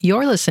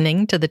You're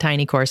listening to the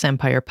Tiny Course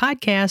Empire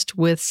podcast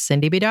with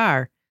Cindy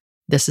Bidar.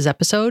 This is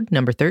episode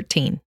number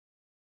 13.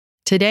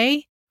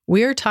 Today,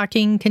 we're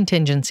talking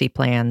contingency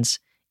plans.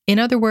 In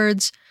other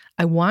words,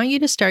 I want you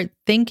to start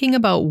thinking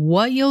about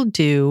what you'll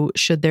do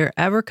should there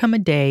ever come a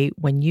day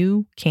when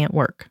you can't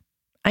work.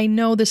 I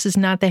know this is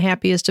not the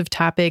happiest of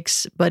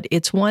topics, but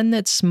it's one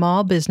that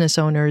small business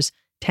owners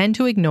tend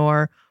to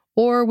ignore,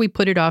 or we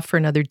put it off for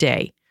another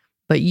day.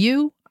 But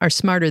you are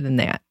smarter than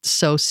that.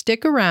 So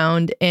stick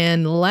around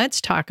and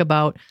let's talk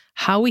about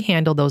how we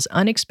handle those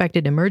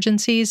unexpected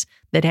emergencies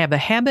that have a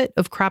habit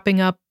of cropping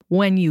up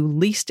when you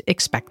least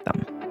expect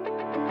them.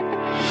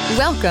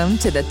 Welcome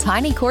to the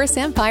Tiny Course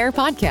Empire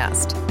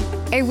podcast,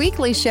 a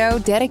weekly show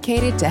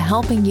dedicated to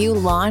helping you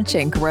launch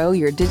and grow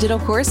your digital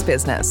course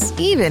business,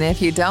 even if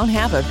you don't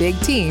have a big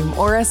team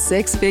or a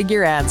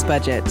six-figure ads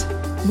budget.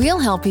 We'll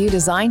help you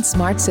design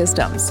smart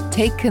systems,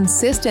 take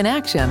consistent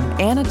action,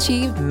 and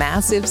achieve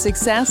massive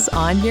success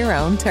on your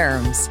own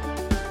terms.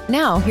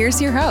 Now,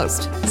 here's your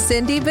host,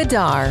 Cindy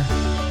Bidar.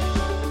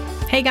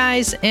 Hey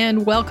guys,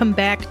 and welcome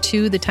back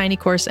to the Tiny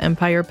Course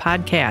Empire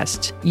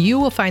podcast. You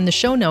will find the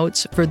show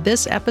notes for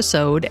this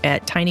episode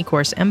at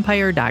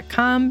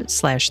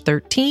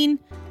tinycourseempire.com/13,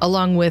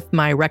 along with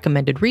my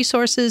recommended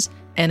resources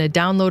and a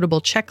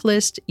downloadable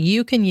checklist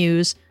you can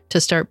use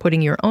to start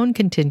putting your own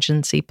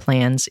contingency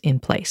plans in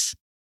place.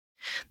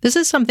 This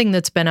is something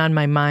that's been on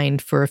my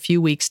mind for a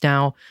few weeks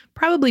now,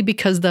 probably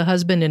because the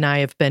husband and I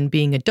have been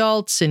being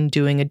adults and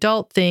doing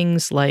adult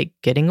things like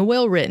getting a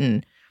will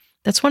written.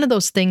 That's one of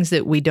those things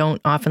that we don't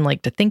often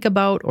like to think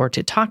about or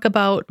to talk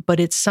about,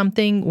 but it's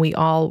something we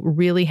all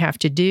really have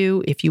to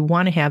do if you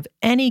want to have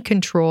any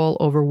control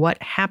over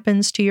what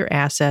happens to your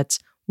assets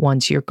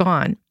once you're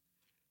gone.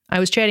 I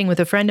was chatting with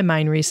a friend of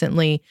mine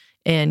recently,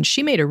 and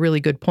she made a really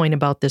good point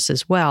about this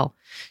as well.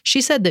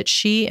 She said that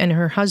she and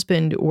her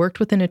husband worked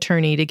with an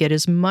attorney to get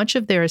as much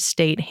of their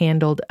estate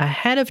handled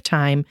ahead of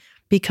time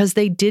because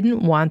they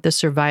didn't want the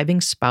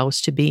surviving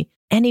spouse to be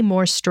any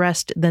more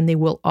stressed than they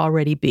will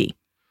already be.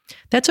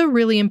 That's a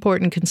really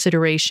important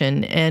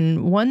consideration,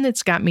 and one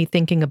that's got me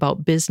thinking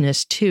about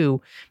business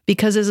too,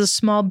 because as a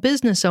small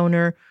business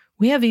owner,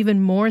 we have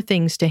even more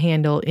things to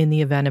handle in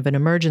the event of an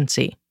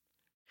emergency.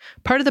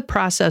 Part of the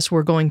process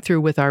we're going through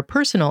with our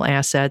personal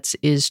assets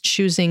is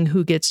choosing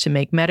who gets to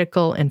make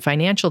medical and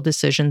financial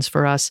decisions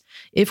for us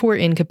if we're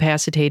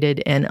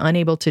incapacitated and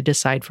unable to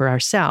decide for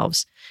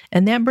ourselves.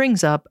 And that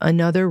brings up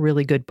another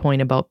really good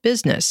point about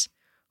business.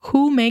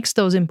 Who makes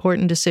those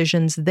important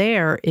decisions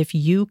there if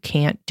you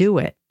can't do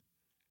it?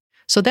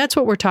 So that's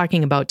what we're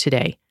talking about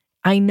today.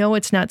 I know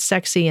it's not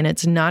sexy and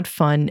it's not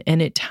fun,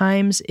 and at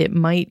times it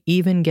might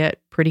even get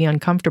pretty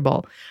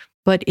uncomfortable.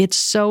 But it's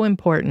so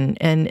important.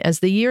 And as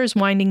the year is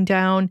winding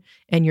down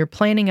and you're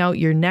planning out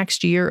your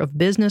next year of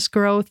business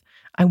growth,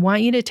 I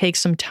want you to take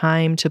some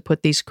time to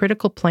put these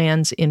critical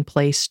plans in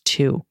place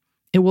too.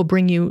 It will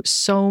bring you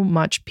so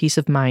much peace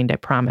of mind, I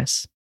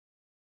promise.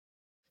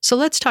 So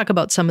let's talk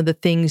about some of the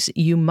things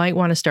you might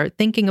want to start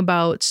thinking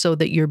about so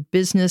that your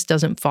business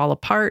doesn't fall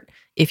apart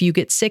if you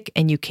get sick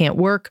and you can't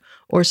work,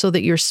 or so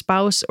that your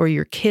spouse or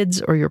your kids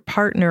or your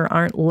partner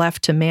aren't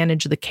left to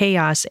manage the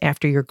chaos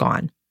after you're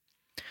gone.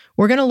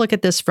 We're going to look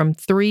at this from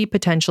three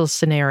potential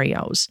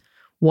scenarios.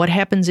 What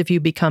happens if you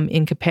become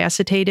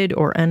incapacitated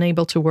or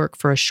unable to work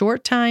for a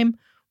short time?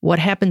 What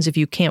happens if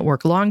you can't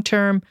work long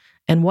term?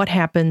 And what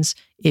happens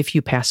if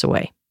you pass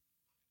away?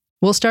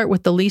 We'll start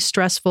with the least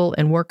stressful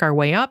and work our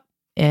way up.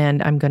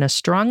 And I'm going to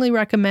strongly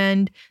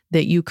recommend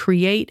that you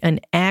create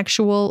an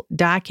actual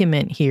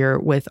document here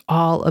with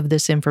all of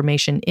this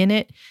information in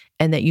it,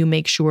 and that you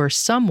make sure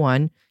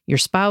someone, your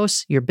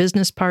spouse, your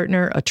business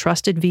partner, a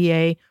trusted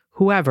VA,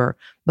 whoever,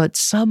 but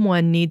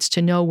someone needs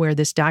to know where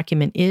this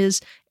document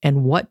is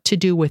and what to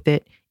do with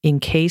it in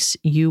case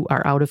you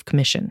are out of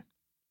commission.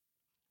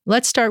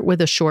 Let's start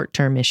with a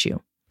short-term issue.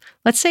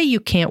 Let's say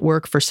you can't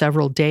work for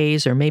several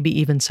days or maybe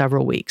even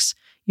several weeks.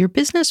 Your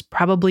business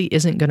probably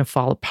isn't going to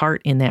fall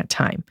apart in that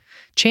time.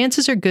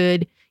 Chances are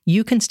good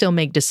you can still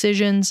make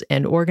decisions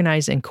and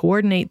organize and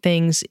coordinate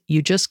things.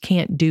 You just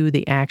can't do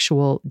the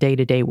actual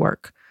day-to-day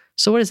work.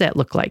 So what does that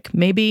look like?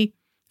 Maybe,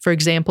 for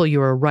example,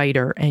 you're a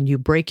writer and you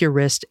break your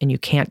wrist and you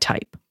can't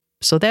type.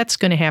 So that's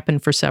going to happen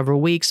for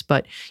several weeks,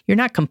 but you're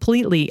not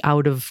completely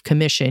out of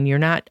commission. You're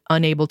not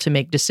unable to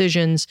make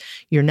decisions.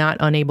 You're not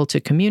unable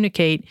to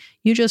communicate.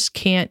 You just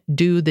can't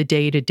do the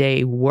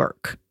day-to-day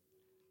work.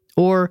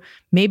 Or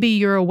maybe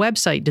you're a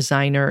website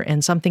designer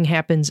and something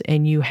happens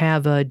and you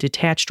have a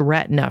detached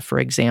retina, for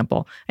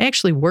example. I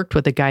actually worked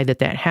with a guy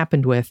that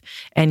happened with,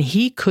 and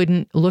he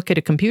couldn't look at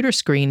a computer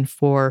screen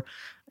for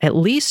at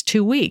least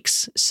 2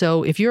 weeks.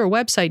 So if you're a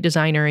website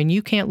designer and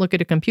you can't look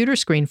at a computer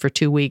screen for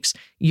 2 weeks,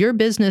 your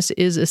business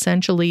is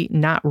essentially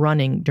not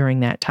running during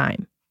that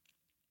time.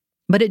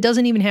 But it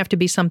doesn't even have to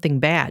be something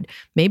bad.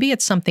 Maybe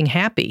it's something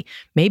happy.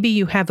 Maybe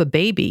you have a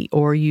baby,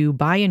 or you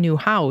buy a new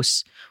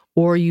house,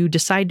 or you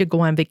decide to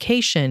go on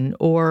vacation,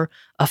 or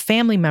a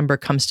family member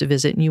comes to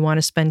visit and you want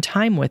to spend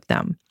time with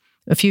them.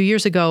 A few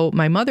years ago,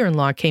 my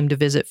mother-in-law came to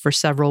visit for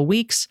several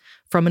weeks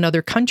from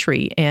another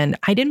country, and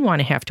I didn't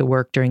want to have to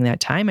work during that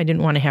time. I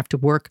didn't want to have to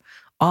work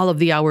all of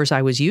the hours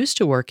I was used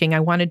to working. I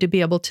wanted to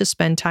be able to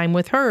spend time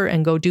with her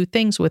and go do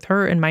things with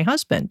her and my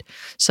husband.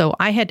 So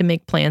I had to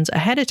make plans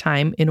ahead of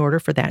time in order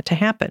for that to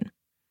happen.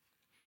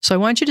 So I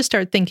want you to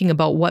start thinking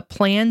about what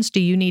plans do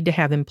you need to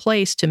have in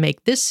place to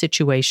make this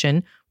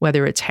situation,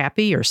 whether it's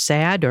happy or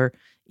sad or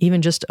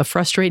even just a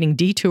frustrating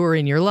detour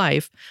in your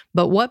life,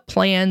 but what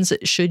plans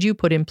should you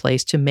put in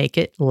place to make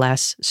it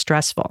less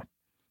stressful?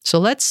 So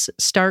let's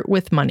start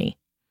with money.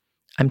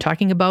 I'm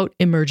talking about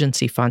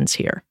emergency funds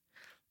here.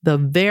 The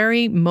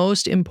very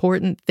most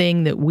important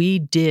thing that we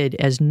did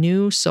as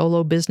new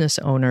solo business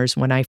owners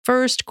when I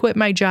first quit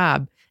my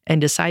job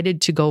and decided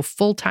to go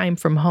full-time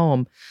from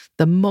home,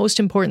 the most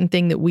important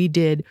thing that we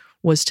did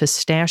was to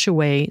stash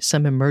away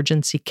some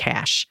emergency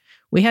cash.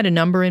 We had a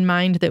number in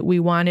mind that we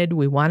wanted.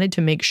 We wanted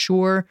to make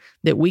sure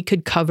that we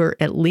could cover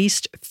at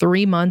least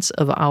 3 months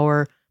of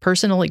our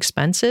personal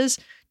expenses,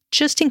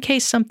 just in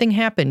case something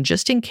happened,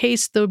 just in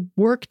case the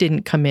work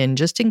didn't come in,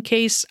 just in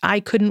case I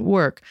couldn't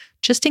work,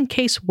 just in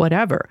case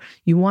whatever.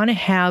 You want to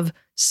have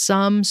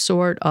some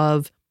sort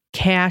of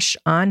cash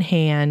on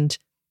hand.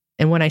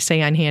 And when I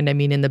say on hand, I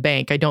mean in the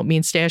bank. I don't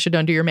mean stash it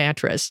under your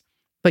mattress.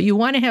 But you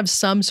want to have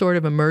some sort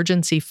of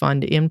emergency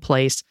fund in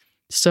place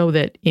so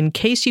that in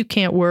case you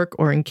can't work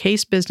or in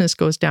case business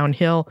goes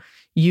downhill,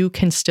 you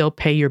can still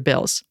pay your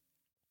bills.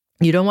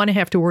 You don't want to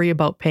have to worry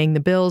about paying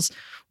the bills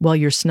while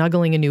you're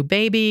snuggling a new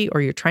baby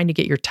or you're trying to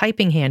get your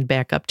typing hand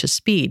back up to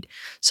speed.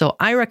 So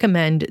I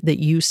recommend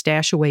that you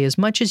stash away as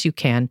much as you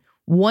can,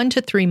 1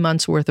 to 3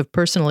 months worth of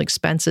personal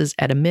expenses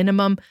at a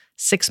minimum.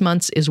 6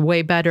 months is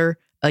way better.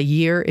 A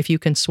year, if you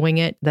can swing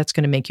it, that's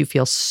going to make you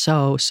feel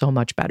so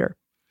much better.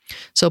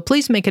 So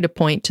please make it a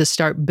point to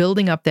start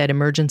building up that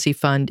emergency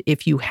fund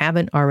if you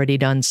haven't already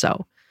done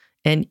so.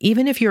 And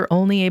even if you're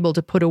only able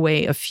to put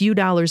away a few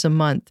dollars a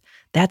month,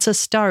 that's a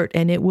start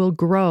and it will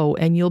grow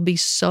and you'll be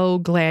so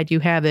glad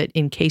you have it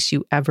in case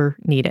you ever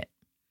need it.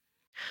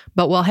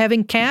 But while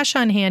having cash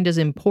on hand is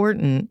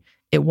important,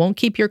 it won't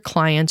keep your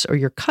clients or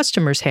your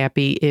customers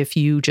happy if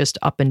you just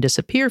up and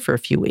disappear for a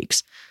few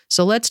weeks.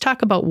 So let's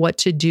talk about what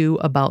to do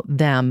about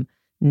them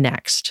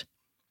next.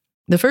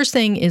 The first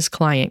thing is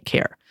client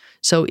care.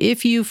 So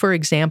if you, for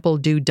example,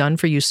 do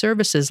done-for-you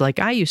services like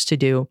I used to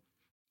do,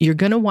 you're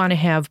going to want to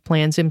have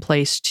plans in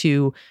place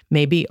to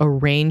maybe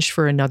arrange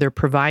for another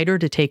provider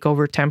to take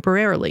over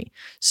temporarily.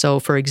 So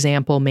for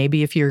example,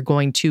 maybe if you're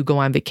going to go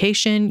on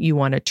vacation, you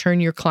want to turn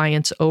your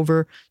clients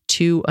over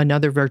to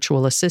another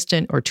virtual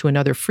assistant or to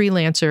another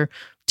freelancer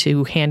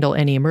to handle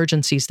any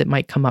emergencies that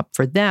might come up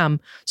for them.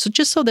 So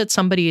just so that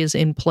somebody is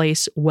in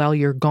place while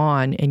you're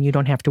gone and you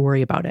don't have to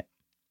worry about it.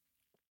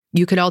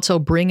 You could also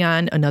bring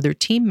on another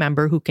team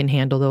member who can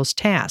handle those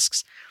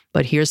tasks.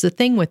 But here's the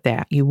thing with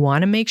that. You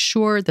want to make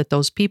sure that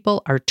those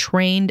people are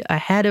trained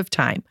ahead of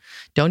time.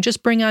 Don't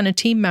just bring on a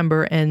team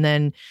member and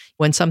then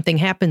when something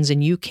happens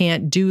and you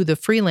can't do the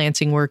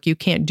freelancing work, you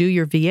can't do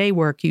your VA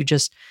work, you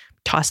just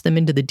toss them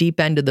into the deep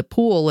end of the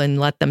pool and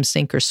let them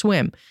sink or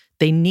swim.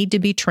 They need to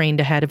be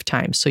trained ahead of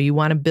time. So you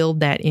want to build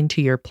that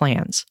into your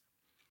plans.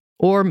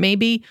 Or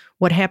maybe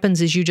what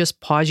happens is you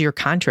just pause your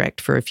contract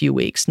for a few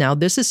weeks. Now,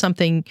 this is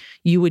something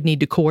you would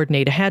need to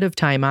coordinate ahead of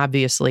time,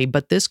 obviously,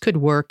 but this could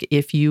work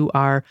if you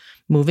are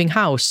moving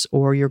house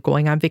or you're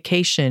going on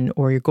vacation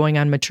or you're going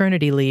on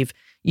maternity leave.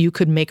 You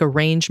could make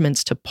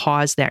arrangements to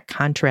pause that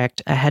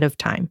contract ahead of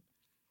time.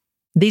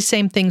 These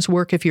same things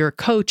work if you're a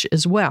coach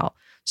as well.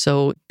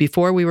 So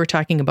before we were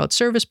talking about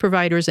service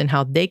providers and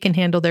how they can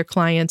handle their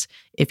clients.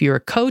 If you're a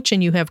coach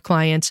and you have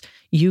clients,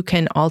 you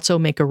can also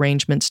make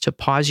arrangements to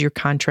pause your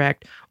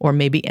contract or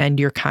maybe end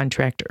your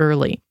contract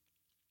early.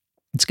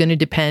 It's going to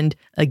depend,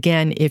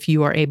 again, if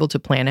you are able to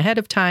plan ahead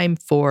of time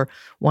for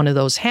one of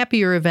those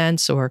happier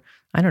events or,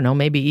 I don't know,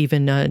 maybe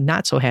even a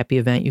not so happy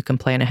event. You can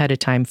plan ahead of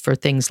time for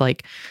things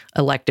like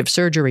elective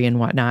surgery and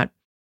whatnot.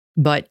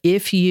 But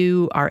if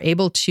you are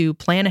able to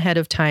plan ahead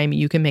of time,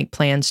 you can make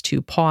plans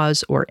to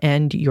pause or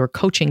end your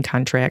coaching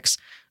contracts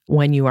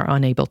when you are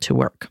unable to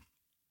work.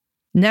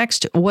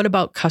 Next, what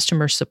about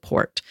customer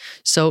support?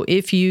 So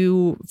if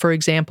you, for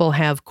example,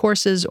 have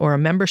courses or a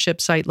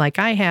membership site like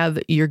I have,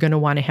 you're going to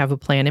want to have a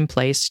plan in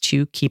place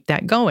to keep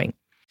that going.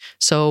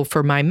 So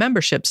for my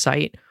membership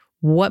site,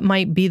 what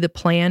might be the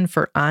plan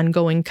for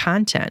ongoing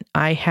content?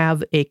 I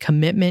have a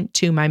commitment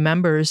to my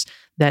members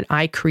that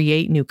I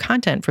create new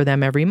content for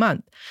them every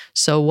month.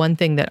 So one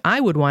thing that I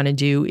would want to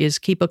do is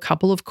keep a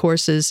couple of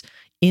courses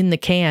in the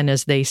can,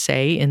 as they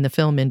say in the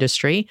film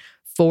industry,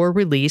 for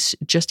release,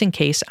 just in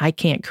case I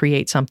can't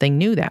create something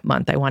new that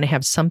month. I want to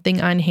have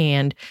something on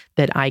hand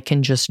that I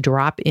can just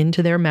drop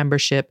into their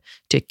membership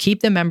to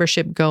keep the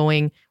membership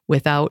going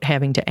without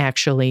having to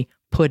actually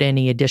put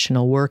any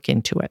additional work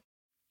into it.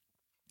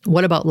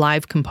 What about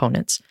live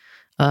components?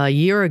 A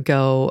year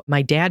ago,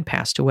 my dad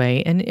passed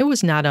away, and it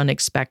was not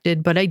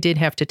unexpected, but I did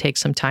have to take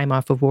some time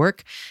off of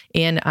work.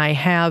 And I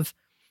have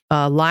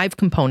a live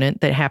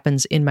component that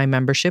happens in my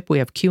membership. We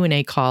have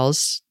Q&A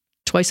calls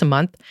twice a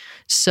month.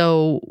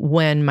 So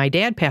when my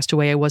dad passed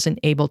away, I wasn't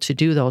able to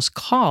do those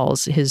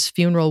calls. His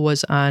funeral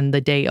was on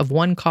the day of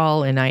one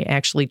call, and I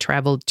actually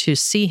traveled to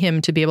see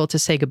him to be able to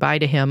say goodbye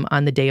to him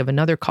on the day of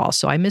another call.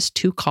 So I missed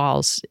 2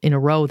 calls in a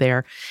row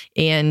there.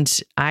 And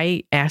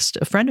I asked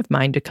a friend of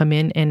mine to come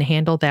in and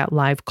handle that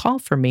live call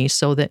for me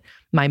so that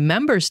my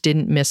members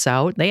didn't miss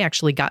out. They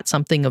actually got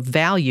something of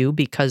value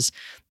because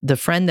the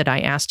friend that I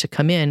asked to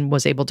come in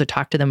was able to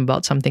talk to them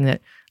about something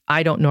that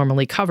I don't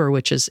normally cover,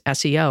 which is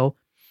SEO.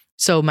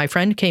 So my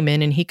friend came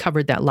in and he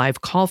covered that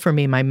live call for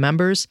me. My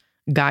members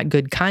got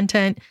good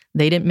content.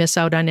 They didn't miss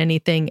out on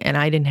anything, and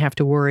I didn't have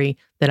to worry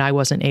that I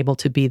wasn't able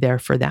to be there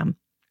for them.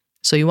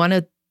 So you want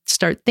to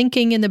start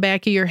thinking in the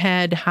back of your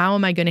head, how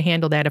am I going to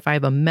handle that if I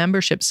have a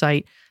membership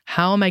site?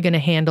 How am I going to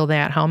handle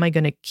that? How am I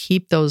going to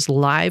keep those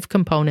live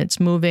components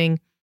moving?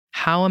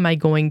 How am I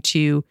going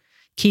to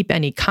keep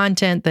any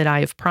content that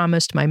I have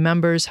promised my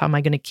members? How am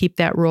I going to keep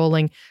that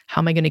rolling?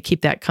 How am I going to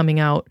keep that coming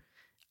out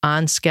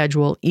on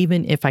schedule,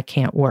 even if I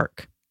can't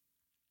work?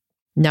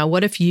 Now,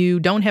 what if you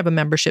don't have a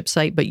membership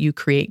site, but you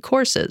create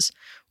courses?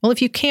 Well,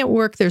 if you can't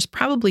work, there's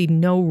probably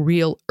no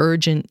real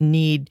urgent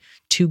need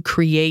to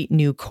create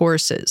new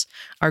courses.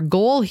 Our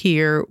goal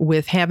here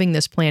with having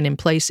this plan in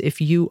place, if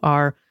you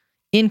are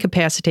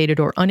incapacitated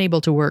or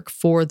unable to work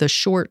for the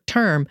short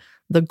term,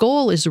 the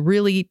goal is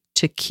really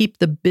to keep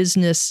the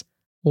business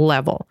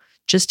level,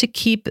 just to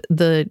keep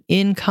the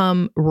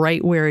income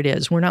right where it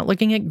is. We're not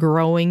looking at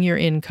growing your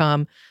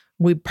income.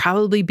 We'd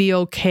probably be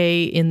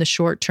okay in the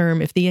short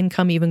term if the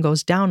income even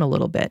goes down a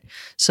little bit.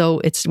 So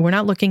we're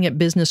not looking at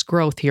business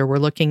growth here. We're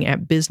looking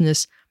at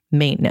business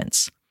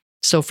maintenance.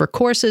 So for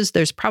courses,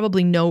 there's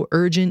probably no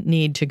urgent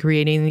need to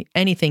create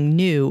anything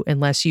new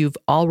unless you've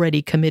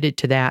already committed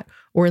to that,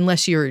 or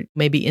unless you're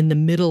maybe in the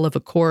middle of a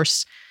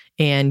course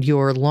and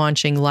you're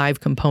launching live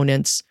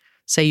components.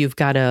 Say you've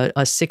got a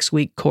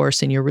 6-week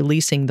course and you're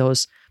releasing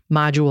those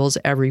modules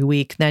every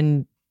week,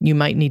 then you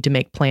might need to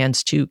make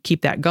plans to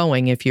keep that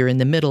going if you're in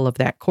the middle of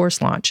that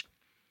course launch.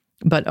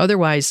 But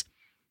otherwise,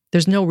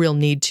 there's no real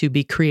need to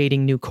be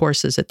creating new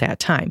courses at that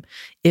time.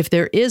 If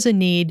there is a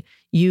need,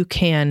 you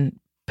can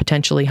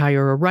potentially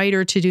hire a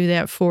writer to do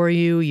that for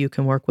you. You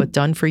can work with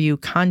done-for-you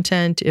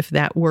content if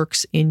that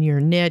works in your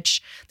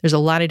niche. There's a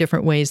lot of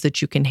different ways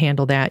that you can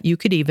handle that. You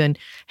could even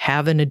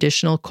have an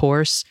additional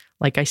course,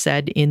 like I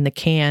said, in the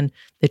can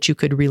that you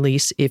could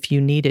release if you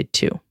needed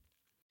to.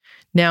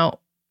 Now,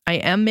 I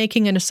am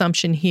making an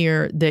assumption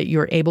here that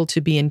you're able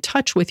to be in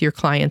touch with your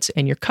clients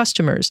and your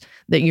customers,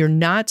 that you're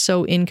not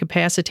so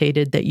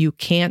incapacitated that you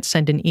can't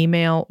send an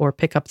email or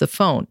pick up the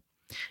phone.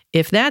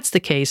 If that's the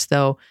case,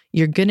 though,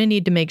 you're going to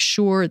need to make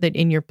sure that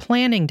in your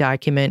planning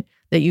document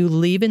that you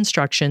leave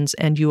instructions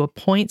and you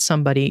appoint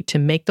somebody to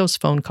make those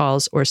phone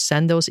calls or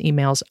send those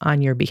emails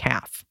on your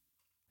behalf.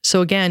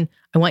 So again,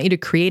 I want you to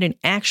create an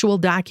actual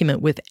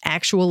document with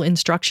actual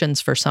instructions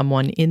for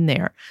someone in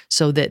there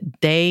so that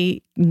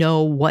they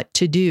know what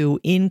to do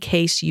in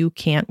case you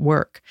can't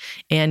work.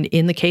 And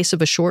in the case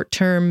of a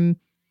short-term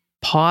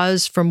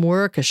pause from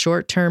work, a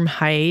short-term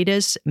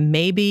hiatus,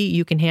 maybe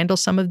you can handle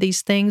some of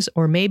these things,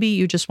 or maybe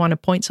you just want to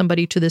point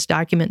somebody to this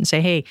document and say,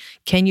 hey,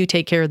 can you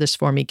take care of this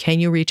for me? Can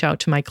you reach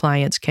out to my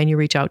clients? Can you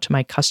reach out to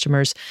my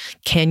customers?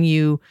 Can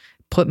you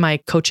put my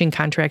coaching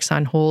contracts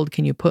on hold?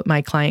 Can you put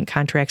my client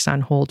contracts on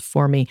hold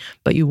for me?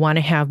 But you want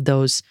to have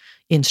those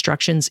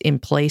instructions in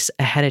place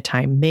ahead of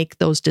time. Make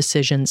those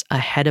decisions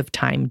ahead of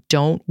time.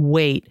 Don't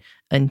wait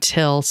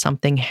until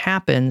something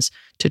happens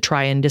to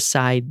try and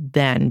decide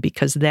then,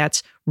 because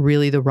that's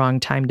really the wrong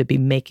time to be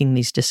making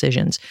these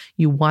decisions.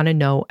 You want to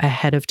know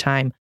ahead of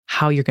time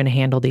how you're going to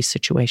handle these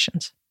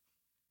situations.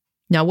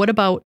 Now, what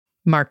about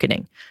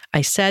marketing?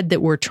 I said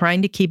that we're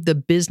trying to keep the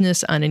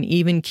business on an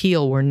even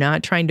keel. We're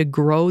not trying to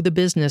grow the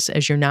business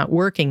as you're not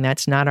working.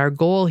 That's not our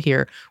goal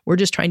here. We're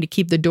just trying to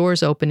keep the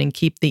doors open and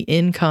keep the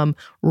income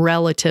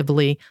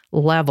relatively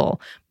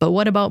level. But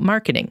what about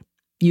marketing?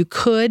 You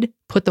could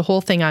put the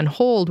whole thing on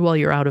hold while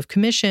you're out of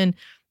commission,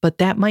 but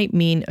that might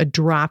mean a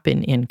drop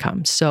in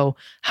income. So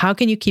how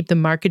can you keep the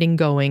marketing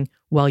going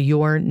while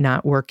you're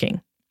not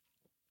working?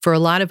 For a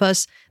lot of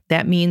us,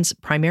 that means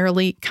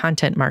primarily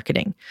content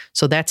marketing.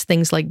 So that's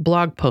things like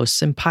blog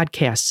posts and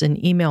podcasts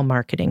and email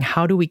marketing.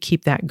 How do we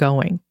keep that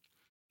going?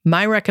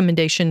 My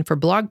recommendation for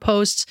blog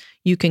posts,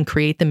 you can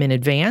create them in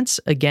advance.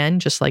 Again,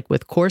 just like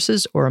with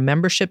courses or a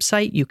membership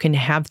site, you can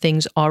have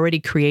things already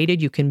created.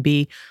 You can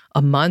be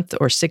a month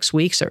or 6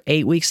 weeks or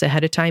 8 weeks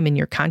ahead of time in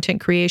your content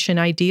creation,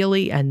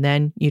 ideally, and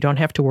then you don't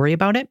have to worry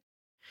about it.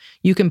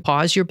 You can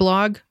pause your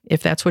blog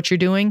if that's what you're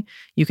doing.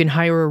 You can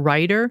hire a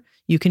writer.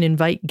 You can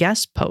invite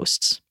guest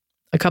posts.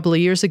 A couple of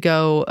years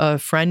ago, a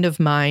friend of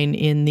mine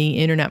in the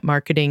internet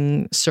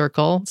marketing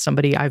circle,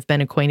 somebody I've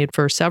been acquainted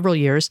for several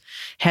years,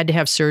 had to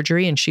have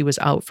surgery and she was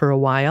out for a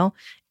while.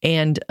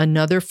 And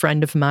another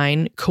friend of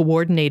mine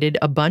coordinated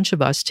a bunch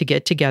of us to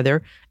get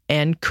together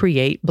and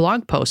create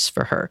blog posts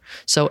for her.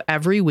 So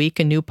every week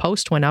a new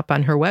post went up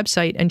on her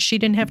website and she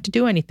didn't have to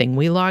do anything.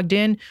 We logged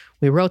in,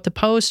 we wrote the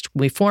post,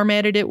 we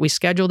formatted it, we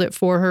scheduled it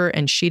for her,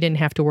 and she didn't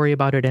have to worry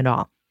about it at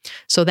all.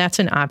 So that's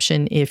an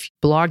option. If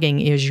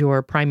blogging is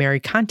your primary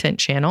content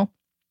channel,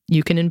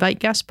 you can invite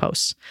guest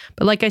posts.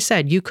 But like I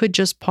said, you could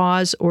just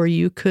pause, or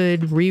you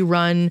could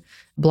rerun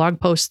blog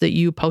posts that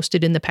you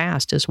posted in the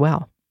past as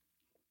well.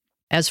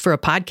 As for a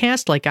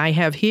podcast like I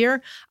have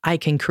here, I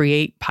can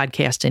create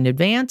podcast in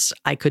advance.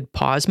 I could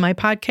pause my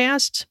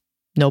podcast.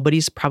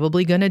 Nobody's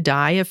probably going to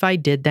die if I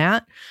did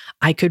that.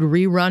 I could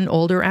rerun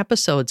older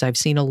episodes. I've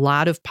seen a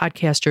lot of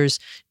podcasters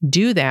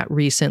do that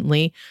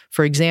recently.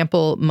 For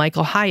example,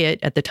 Michael Hyatt,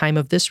 at the time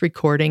of this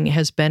recording,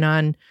 has been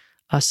on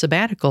a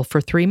sabbatical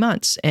for 3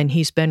 months, and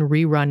he's been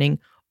rerunning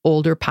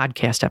older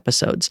podcast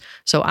episodes.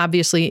 So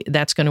obviously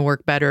that's going to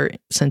work better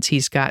since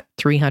he's got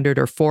 300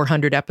 or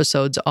 400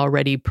 episodes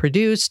already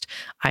produced.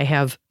 I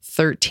have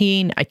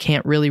 13. I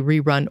can't really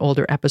rerun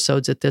older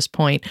episodes at this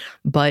point,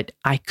 but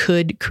I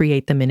could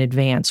create them in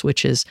advance,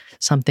 which is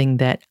something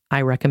that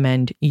I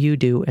recommend you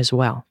do as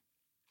well.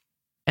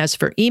 As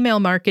for email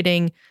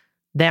marketing,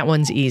 that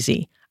one's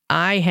easy.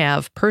 I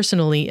have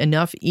personally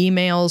enough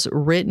emails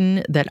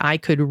written that I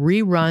could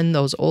rerun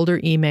those older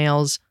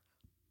emails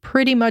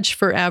pretty much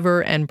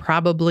forever, and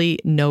probably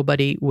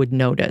nobody would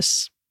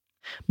notice.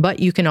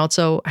 But you can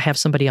also have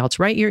somebody else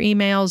write your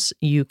emails.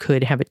 You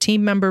could have a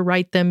team member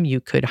write them. You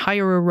could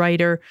hire a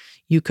writer.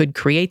 You could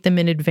create them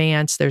in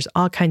advance. There's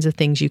all kinds of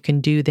things you can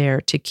do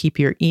there to keep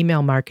your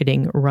email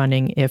marketing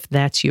running if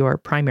that's your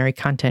primary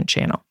content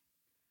channel.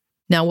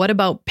 Now, what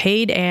about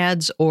paid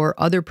ads or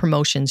other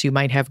promotions you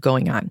might have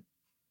going on?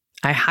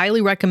 I highly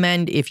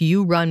recommend, if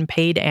you run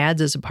paid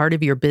ads as a part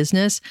of your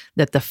business,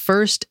 that the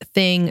first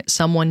thing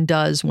someone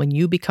does when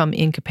you become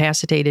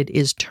incapacitated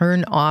is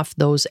turn off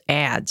those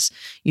ads.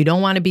 You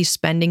don't want to be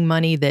spending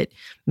money that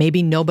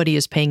maybe nobody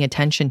is paying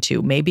attention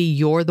to. Maybe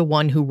you're the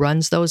one who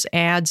runs those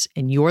ads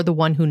and you're the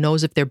one who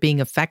knows if they're being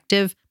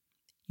effective.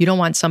 You don't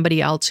want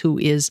somebody else who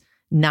is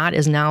not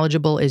as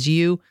knowledgeable as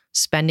you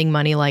spending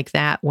money like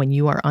that when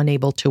you are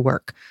unable to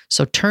work.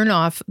 So turn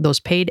off those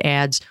paid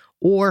ads,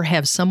 or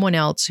have someone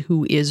else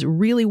who is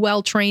really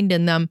well trained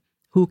in them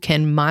who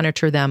can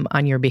monitor them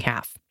on your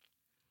behalf.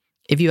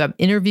 If you have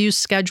interviews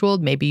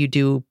scheduled, maybe you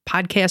do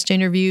podcast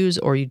interviews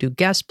or you do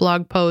guest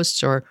blog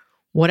posts or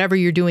whatever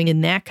you're doing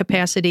in that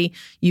capacity,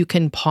 you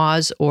can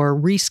pause or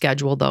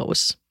reschedule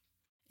those.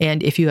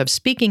 And if you have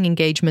speaking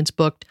engagements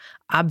booked,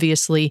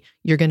 obviously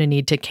you're going to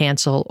need to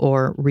cancel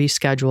or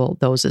reschedule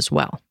those as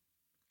well.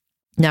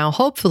 Now,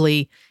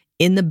 hopefully,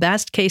 in the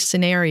best case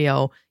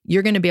scenario,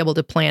 you're going to be able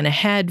to plan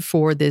ahead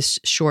for this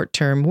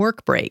short-term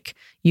work break.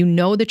 You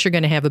know that you're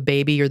going to have a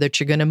baby, or that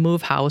you're going to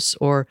move house,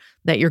 or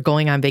that you're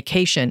going on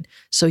vacation.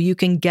 So you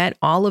can get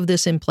all of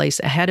this in place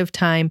ahead of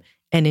time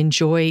and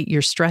enjoy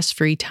your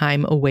stress-free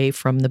time away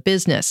from the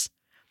business.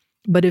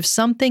 But if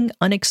something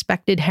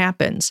unexpected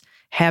happens,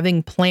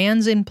 having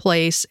plans in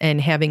place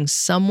and having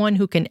someone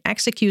who can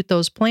execute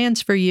those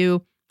plans for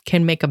you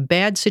can make a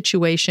bad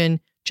situation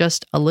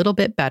just a little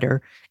bit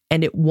better,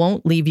 and it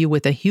won't leave you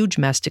with a huge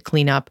mess to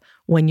clean up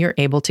when you're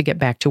able to get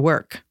back to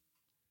work.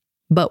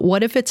 But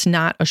what if it's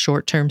not a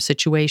short-term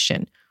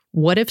situation?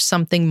 What if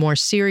something more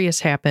serious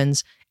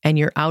happens and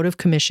you're out of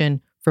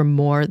commission for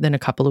more than a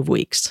couple of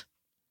weeks?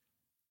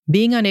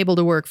 Being unable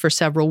to work for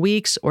several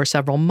weeks or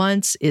several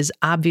months is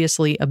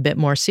obviously a bit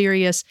more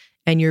serious,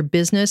 and your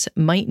business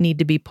might need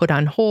to be put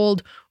on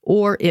hold,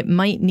 or it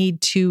might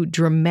need to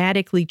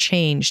dramatically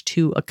change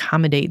to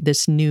accommodate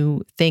this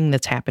new thing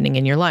that's happening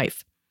in your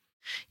life.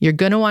 You're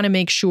going to want to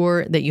make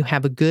sure that you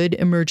have a good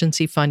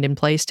emergency fund in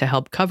place to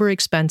help cover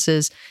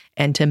expenses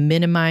and to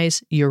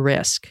minimize your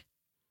risk.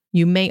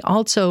 You may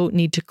also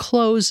need to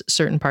close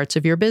certain parts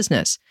of your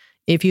business.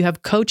 If you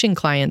have coaching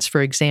clients,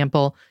 for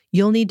example,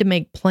 you'll need to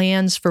make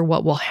plans for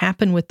what will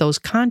happen with those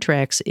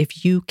contracts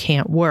if you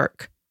can't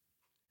work.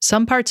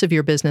 Some parts of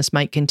your business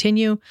might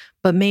continue,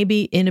 but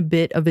maybe in a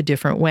bit of a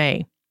different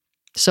way.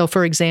 So,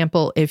 for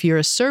example, if you're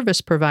a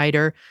service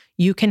provider,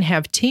 you can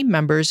have team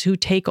members who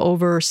take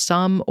over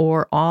some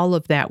or all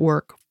of that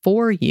work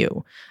for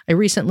you. I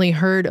recently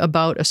heard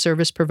about a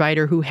service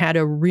provider who had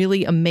a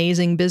really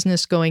amazing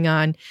business going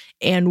on,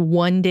 and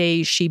one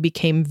day she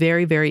became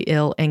very, very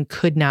ill and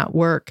could not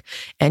work.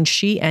 And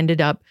she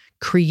ended up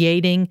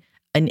creating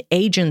an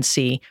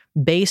agency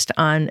based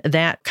on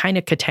that kind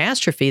of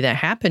catastrophe that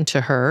happened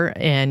to her.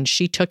 And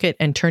she took it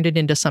and turned it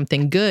into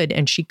something good.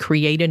 And she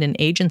created an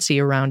agency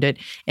around it.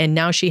 And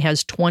now she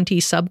has 20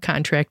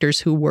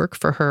 subcontractors who work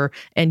for her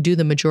and do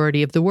the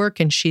majority of the work.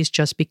 And she's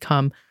just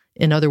become,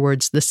 in other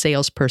words, the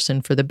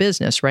salesperson for the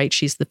business, right?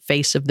 She's the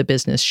face of the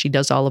business. She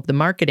does all of the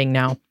marketing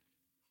now.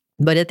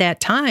 But at that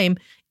time,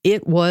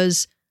 it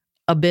was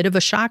a bit of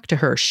a shock to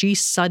her. She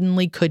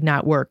suddenly could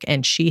not work,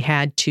 and she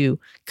had to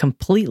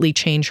completely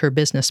change her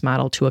business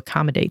model to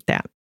accommodate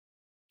that.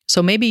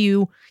 So maybe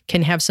you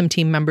can have some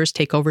team members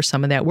take over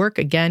some of that work.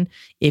 Again,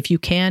 if you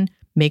can,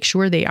 make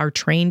sure they are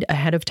trained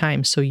ahead of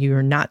time so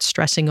you're not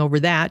stressing over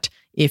that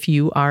if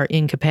you are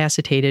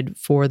incapacitated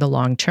for the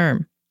long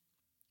term.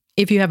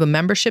 If you have a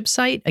membership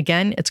site,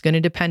 again, it's going to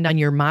depend on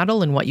your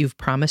model and what you've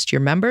promised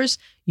your members.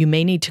 You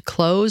may need to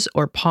close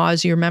or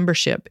pause your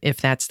membership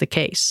if that's the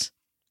case.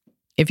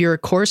 If you're a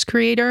course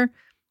creator,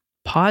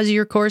 pause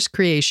your course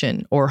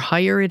creation or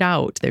hire it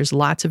out. There's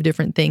lots of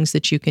different things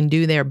that you can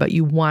do there, but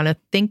you want to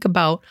think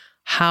about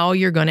how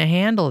you're going to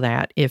handle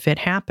that if it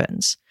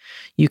happens.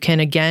 You can,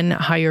 again,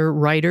 hire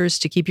writers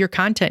to keep your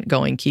content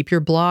going, keep your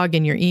blog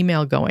and your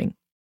email going.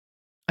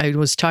 I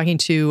was talking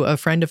to a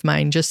friend of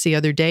mine just the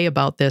other day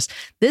about this.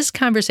 This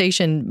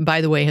conversation,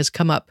 by the way, has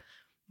come up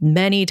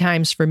many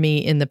times for me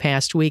in the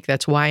past week.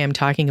 That's why I'm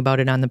talking about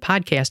it on the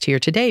podcast here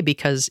today,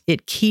 because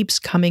it keeps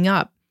coming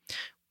up.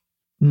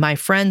 My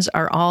friends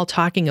are all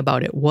talking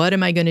about it. What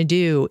am I going to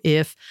do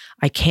if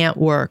I can't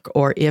work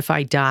or if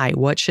I die?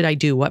 What should I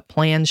do? What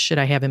plans should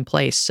I have in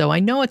place? So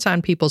I know it's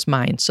on people's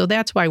minds. So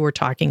that's why we're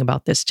talking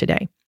about this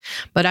today.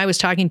 But I was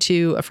talking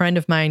to a friend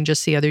of mine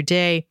just the other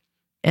day,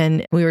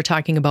 and we were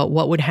talking about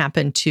what would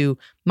happen to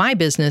my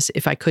business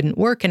if I couldn't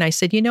work. And I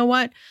said, you know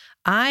what?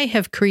 I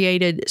have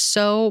created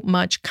so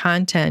much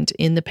content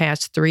in the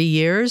past 3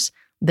 years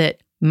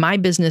that my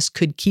business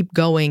could keep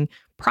going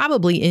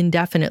probably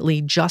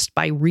indefinitely just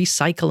by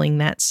recycling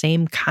that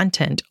same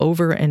content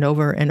over and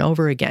over and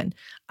over again.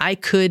 I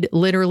could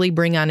literally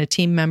bring on a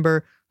team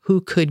member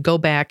who could go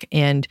back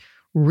and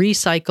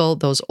recycle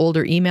those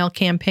older email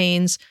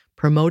campaigns,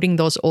 promoting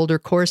those older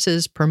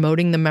courses,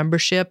 promoting the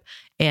membership,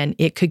 and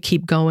it could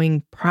keep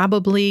going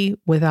probably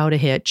without a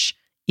hitch,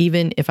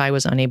 even if I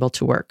was unable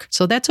to work.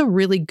 So that's a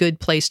really good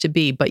place to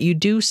be, but you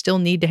do still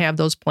need to have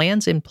those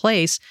plans in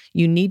place.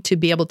 You need to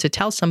be able to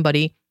tell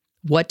somebody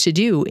what to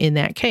do in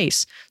that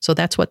case. So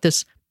that's what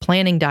this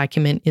planning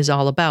document is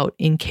all about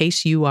in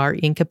case you are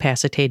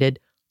incapacitated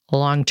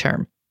long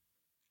term.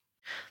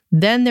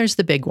 Then there's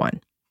the big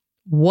one.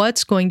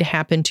 What's going to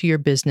happen to your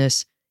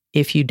business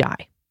if you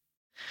die?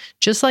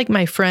 Just like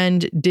my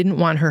friend didn't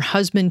want her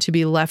husband to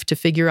be left to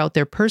figure out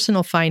their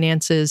personal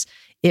finances,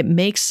 it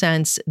makes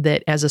sense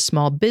that as a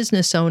small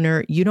business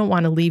owner, you don't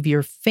want to leave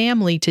your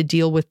family to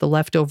deal with the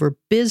leftover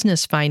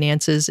business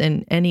finances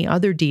and any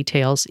other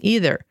details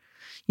either.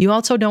 You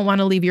also don't want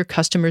to leave your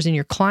customers and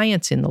your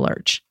clients in the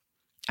lurch.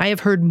 I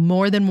have heard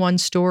more than one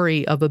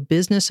story of a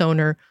business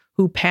owner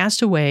who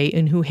passed away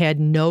and who had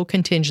no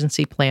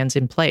contingency plans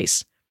in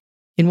place.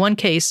 In one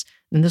case,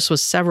 and this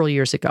was several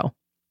years ago,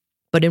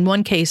 but in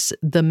one case,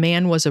 the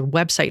man was a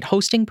website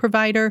hosting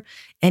provider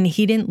and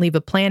he didn't leave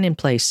a plan in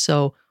place.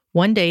 So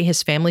one day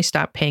his family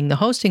stopped paying the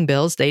hosting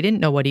bills. They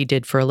didn't know what he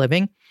did for a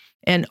living,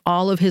 and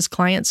all of his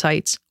client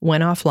sites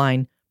went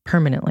offline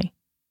permanently.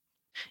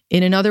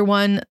 In another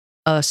one,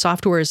 a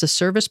software as a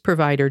service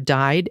provider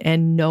died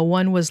and no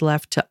one was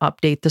left to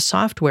update the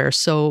software.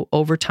 So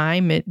over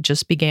time, it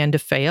just began to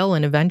fail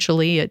and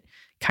eventually it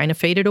kind of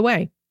faded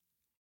away.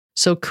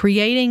 So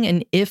creating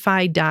an If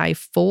I Die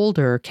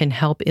folder can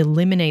help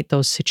eliminate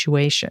those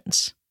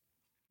situations.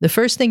 The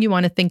first thing you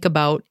want to think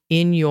about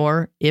in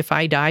your If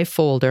I Die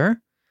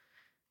folder,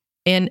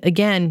 and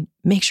again,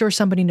 make sure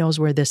somebody knows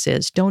where this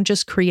is. Don't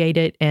just create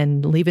it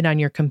and leave it on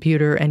your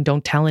computer and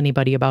don't tell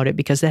anybody about it,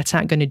 because that's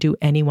not going to do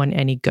anyone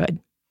any good.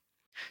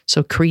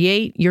 So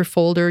create your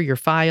folder, your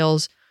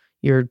files,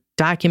 your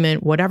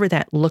document, whatever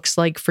that looks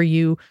like for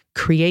you,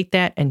 create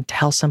that and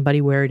tell somebody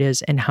where it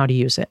is and how to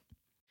use it.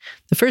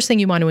 The first thing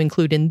you want to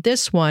include in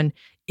this one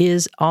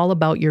is all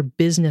about your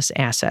business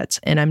assets.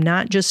 And I'm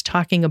not just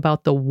talking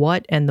about the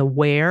what and the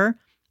where,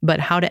 but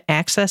how to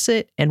access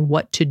it and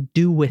what to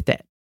do with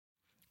it.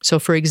 So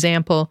for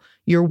example,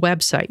 your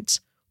websites,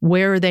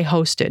 where are they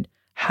hosted?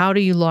 How do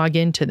you log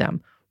into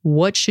them?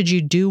 What should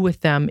you do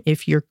with them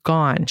if you're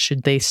gone?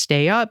 Should they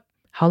stay up?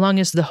 How long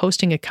is the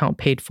hosting account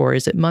paid for?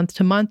 Is it month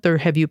to month, or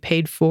have you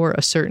paid for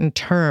a certain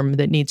term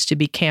that needs to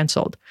be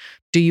canceled?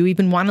 Do you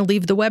even want to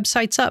leave the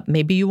websites up?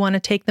 Maybe you want to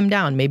take them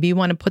down. Maybe you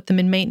want to put them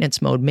in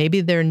maintenance mode. Maybe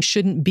they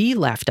shouldn't be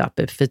left up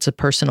if it's a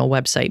personal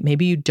website.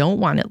 Maybe you don't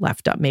want it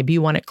left up. Maybe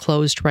you want it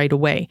closed right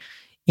away.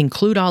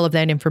 Include all of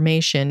that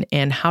information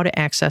and how to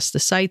access the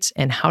sites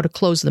and how to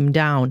close them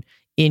down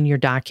in your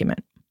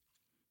document.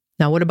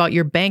 Now, what about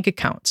your bank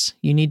accounts?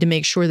 You need to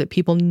make sure that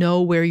people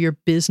know where your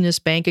business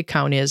bank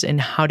account is and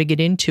how to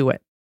get into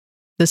it.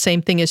 The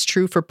same thing is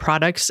true for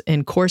products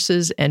and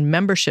courses and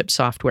membership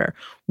software.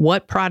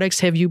 What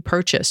products have you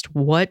purchased?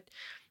 What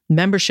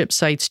membership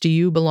sites do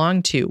you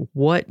belong to?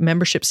 What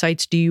membership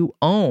sites do you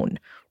own?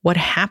 What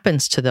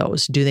happens to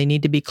those? Do they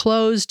need to be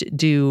closed?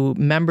 Do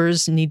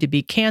members need to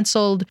be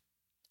canceled?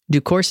 Do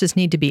courses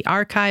need to be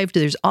archived?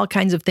 There's all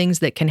kinds of things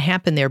that can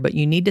happen there, but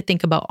you need to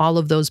think about all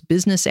of those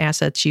business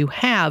assets you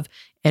have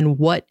and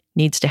what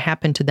needs to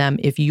happen to them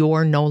if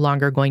you're no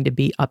longer going to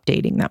be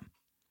updating them.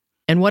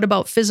 And what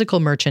about physical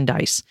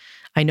merchandise?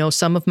 I know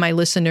some of my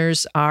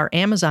listeners are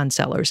Amazon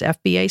sellers,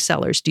 FBA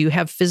sellers. Do you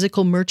have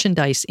physical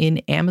merchandise in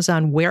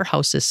Amazon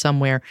warehouses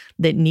somewhere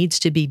that needs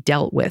to be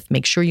dealt with?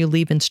 Make sure you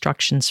leave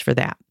instructions for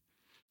that.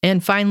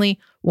 And finally,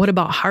 what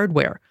about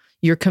hardware?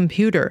 Your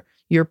computer,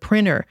 your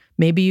printer,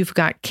 maybe you've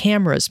got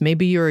cameras,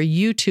 maybe you're a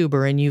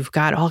YouTuber and you've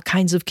got all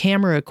kinds of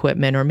camera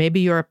equipment, or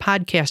maybe you're a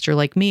podcaster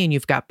like me and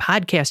you've got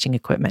podcasting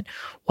equipment.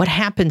 What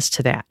happens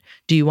to that?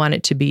 Do you want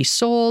it to be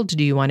sold?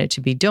 Do you want it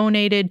to be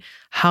donated?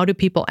 How do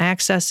people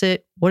access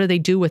it? What do they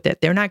do with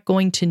it? They're not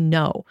going to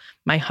know.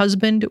 My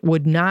husband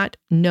would not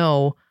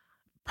know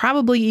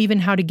probably even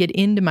how to get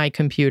into my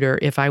computer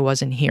if I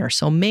wasn't here.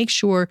 So make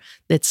sure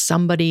that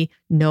somebody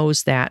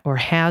knows that or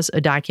has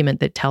a document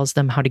that tells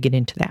them how to get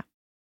into that.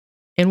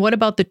 And what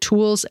about the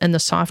tools and the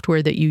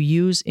software that you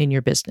use in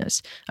your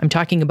business? I'm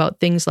talking about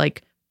things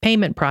like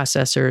payment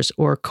processors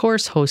or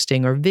course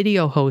hosting or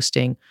video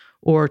hosting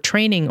or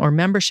training or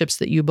memberships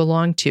that you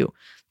belong to.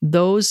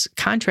 Those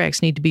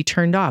contracts need to be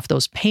turned off.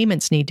 Those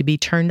payments need to be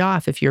turned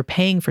off if you're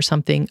paying for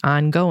something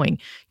ongoing.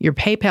 Your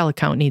PayPal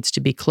account needs to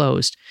be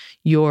closed.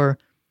 Your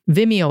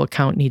Vimeo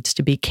account needs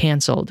to be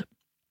canceled.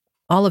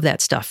 All of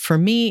that stuff. For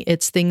me,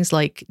 it's things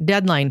like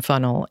Deadline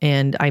Funnel,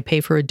 and I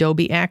pay for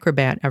Adobe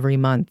Acrobat every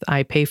month.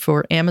 I pay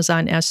for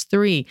Amazon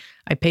S3.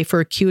 I pay for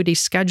Acuity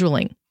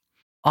Scheduling.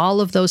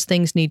 All of those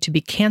things need to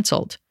be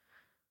canceled.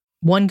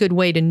 One good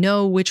way to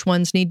know which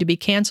ones need to be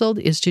canceled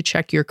is to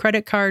check your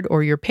credit card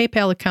or your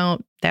PayPal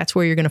account. That's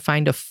where you're going to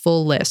find a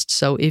full list.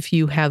 So if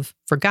you have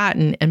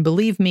forgotten, and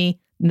believe me,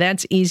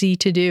 that's easy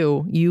to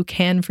do. You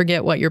can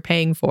forget what you're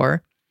paying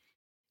for.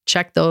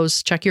 Check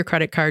those, check your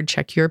credit card,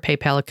 check your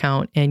PayPal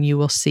account, and you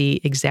will see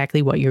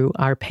exactly what you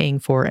are paying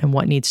for and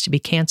what needs to be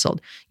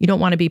canceled. You don't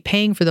want to be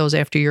paying for those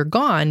after you're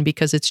gone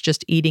because it's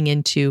just eating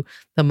into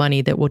the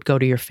money that would go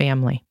to your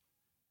family.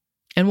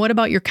 And what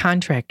about your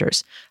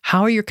contractors?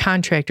 How are your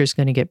contractors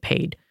going to get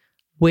paid?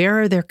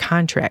 Where are their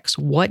contracts?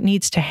 What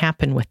needs to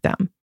happen with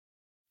them?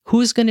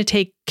 Who's going to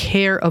take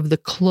care of the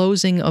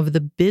closing of the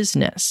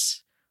business?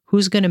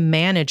 Who's going to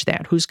manage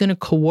that? Who's going to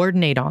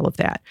coordinate all of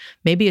that?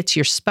 Maybe it's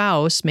your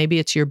spouse, maybe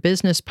it's your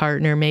business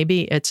partner,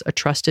 maybe it's a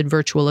trusted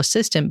virtual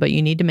assistant, but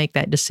you need to make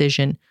that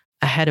decision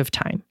ahead of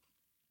time.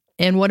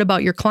 And what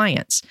about your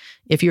clients?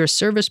 If you're a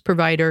service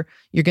provider,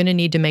 you're going to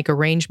need to make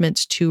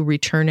arrangements to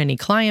return any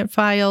client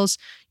files.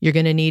 You're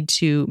going to need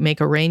to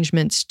make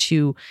arrangements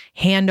to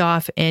hand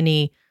off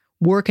any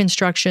work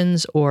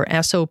instructions or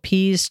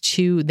SOPs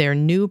to their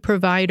new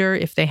provider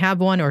if they have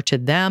one, or to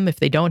them if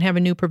they don't have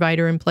a new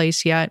provider in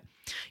place yet.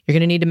 You're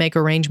going to need to make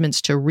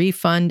arrangements to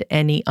refund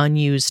any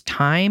unused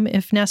time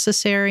if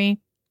necessary.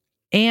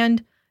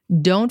 And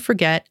don't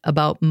forget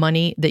about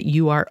money that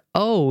you are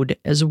owed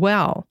as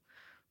well.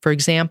 For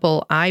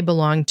example, I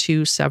belong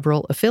to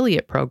several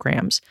affiliate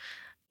programs.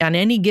 On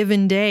any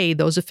given day,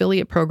 those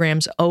affiliate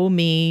programs owe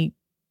me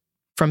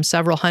from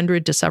several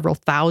hundred to several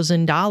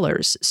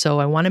 $1,000s. So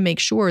I want to make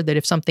sure that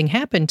if something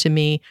happened to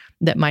me,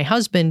 that my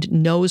husband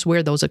knows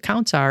where those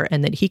accounts are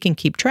and that he can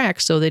keep track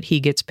so that he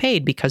gets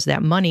paid because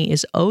that money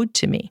is owed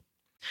to me.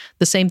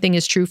 The same thing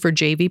is true for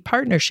JV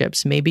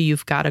partnerships. Maybe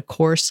you've got a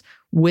course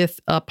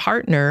with a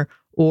partner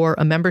or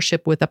a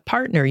membership with a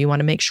partner. You want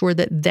to make sure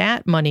that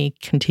that money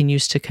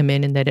continues to come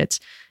in and that it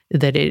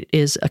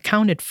is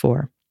accounted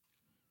for.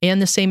 And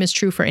the same is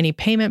true for any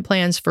payment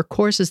plans for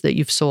courses that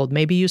you've sold.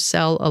 Maybe you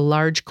sell a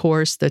large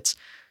course that's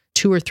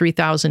 $2,000 or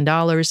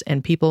 $3,000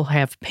 and people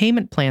have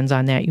payment plans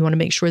on that. You want to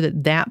make sure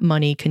that that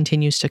money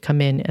continues to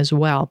come in as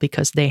well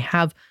because they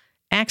have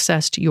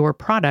access to your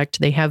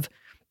product. They have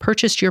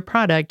purchased your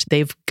product.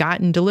 They've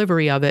gotten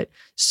delivery of it.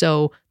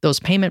 So those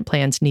payment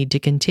plans need to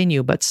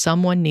continue, but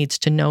someone needs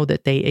to know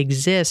that they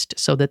exist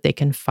so that they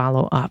can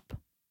follow up.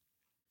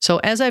 So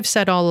as I've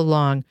said all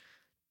along,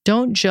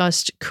 don't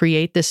just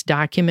create this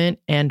document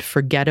and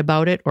forget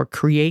about it or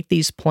create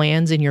these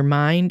plans in your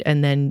mind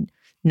and then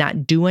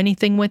not do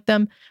anything with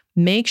them.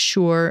 Make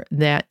sure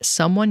that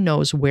someone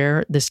knows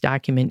where this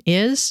document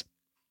is,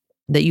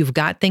 that you've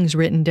got things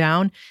written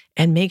down,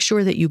 and make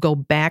sure that you go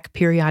back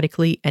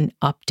periodically and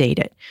update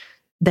it.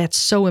 That's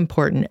so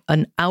important.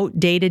 An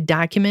outdated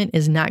document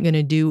is not going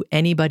to do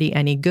anybody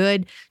any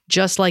good,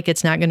 just like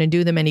it's not going to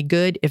do them any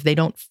good if they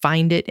don't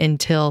find it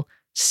until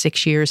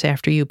 6 years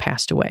after you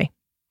passed away.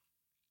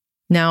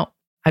 Now,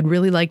 I'd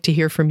really like to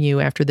hear from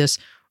you after this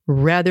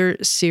rather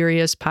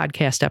serious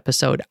podcast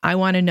episode. I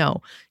want to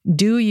know,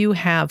 do you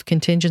have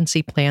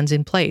contingency plans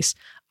in place?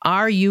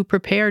 Are you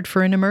prepared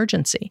for an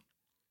emergency?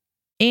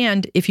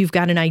 And if you've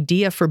got an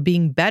idea for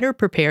being better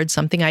prepared,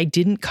 something I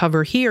didn't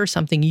cover here,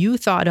 something you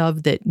thought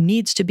of that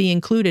needs to be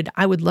included,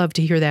 I would love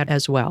to hear that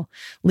as well.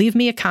 Leave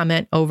me a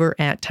comment over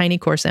at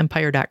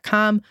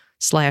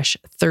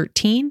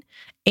tinycourseempire.com/13.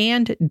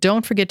 And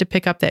don't forget to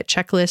pick up that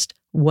checklist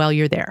while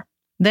you're there.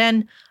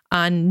 Then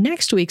on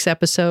next week's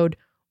episode,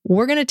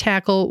 we're going to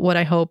tackle what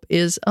I hope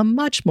is a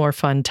much more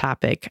fun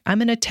topic. I'm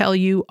going to tell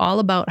you all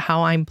about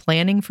how I'm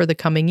planning for the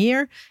coming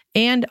year,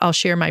 and I'll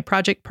share my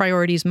project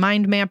priorities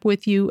mind map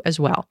with you as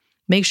well.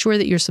 Make sure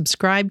that you're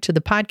subscribed to the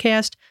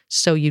podcast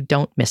so you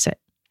don't miss it.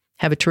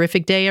 Have a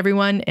terrific day,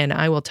 everyone, and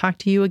I will talk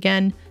to you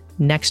again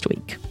next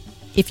week.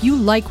 If you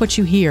like what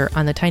you hear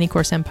on the Tiny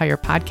Course Empire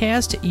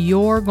podcast,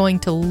 you're going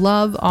to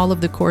love all of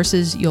the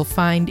courses you'll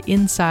find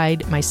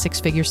inside my Six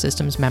Figure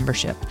Systems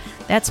membership.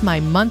 That's my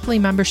monthly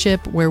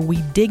membership where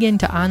we dig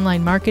into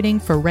online marketing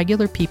for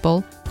regular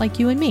people like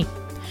you and me.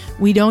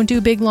 We don't do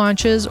big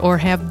launches or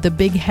have the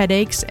big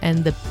headaches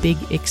and the big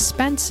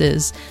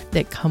expenses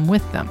that come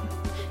with them.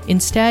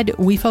 Instead,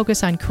 we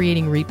focus on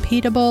creating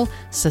repeatable,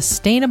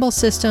 sustainable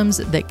systems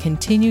that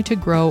continue to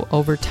grow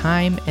over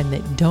time and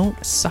that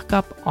don't suck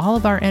up all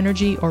of our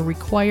energy or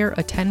require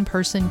a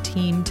 10-person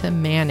team to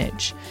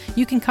manage.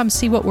 You can come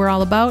see what we're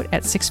all about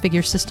at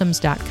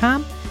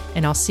sixfiguresystems.com,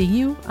 and I'll see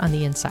you on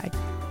the inside.